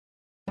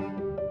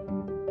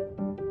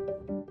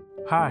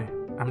Hi,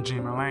 I'm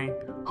Gene Mullane,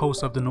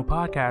 host of the new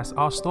podcast,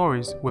 Our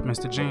Stories with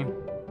Mr. Gene.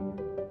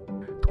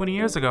 20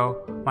 years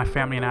ago, my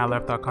family and I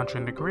left our country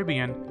in the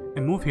Caribbean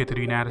and moved here to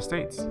the United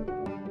States.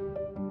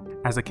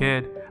 As a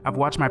kid, I've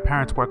watched my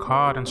parents work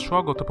hard and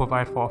struggle to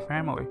provide for our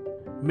family,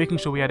 making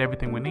sure we had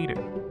everything we needed.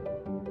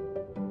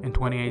 In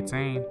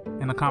 2018,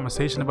 in a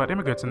conversation about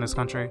immigrants in this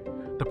country,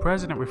 the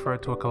president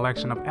referred to a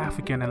collection of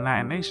African and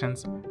Latin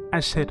nations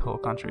as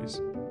shithole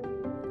countries.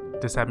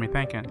 This had me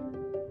thinking.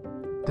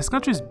 This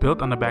country is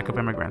built on the back of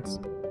immigrants.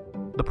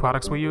 The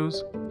products we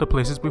use, the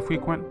places we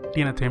frequent,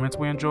 the entertainments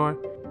we enjoy,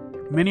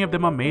 many of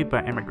them are made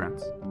by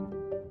immigrants.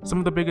 Some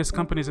of the biggest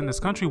companies in this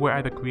country were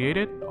either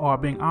created or are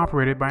being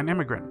operated by an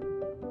immigrant.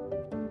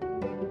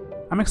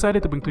 I'm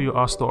excited to bring to you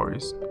Our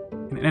Stories,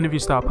 an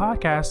interview-style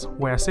podcast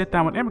where I sit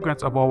down with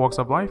immigrants of all walks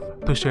of life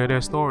to share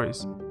their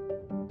stories.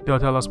 They'll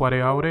tell us why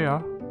they are who they are,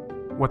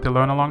 what they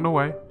learn along the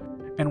way,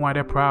 and why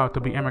they're proud to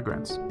be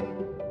immigrants.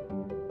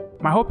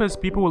 My hope is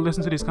people will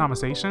listen to these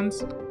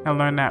conversations and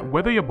learn that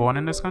whether you're born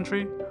in this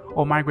country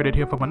or migrated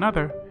here from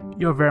another,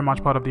 you're very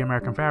much part of the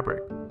American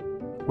fabric.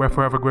 We're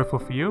forever grateful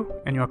for you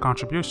and your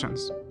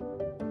contributions.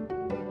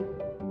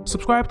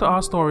 Subscribe to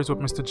Our Stories with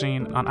Mr.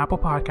 Gene on Apple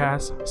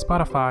Podcasts,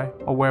 Spotify,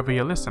 or wherever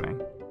you're listening.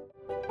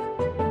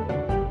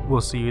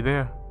 We'll see you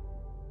there.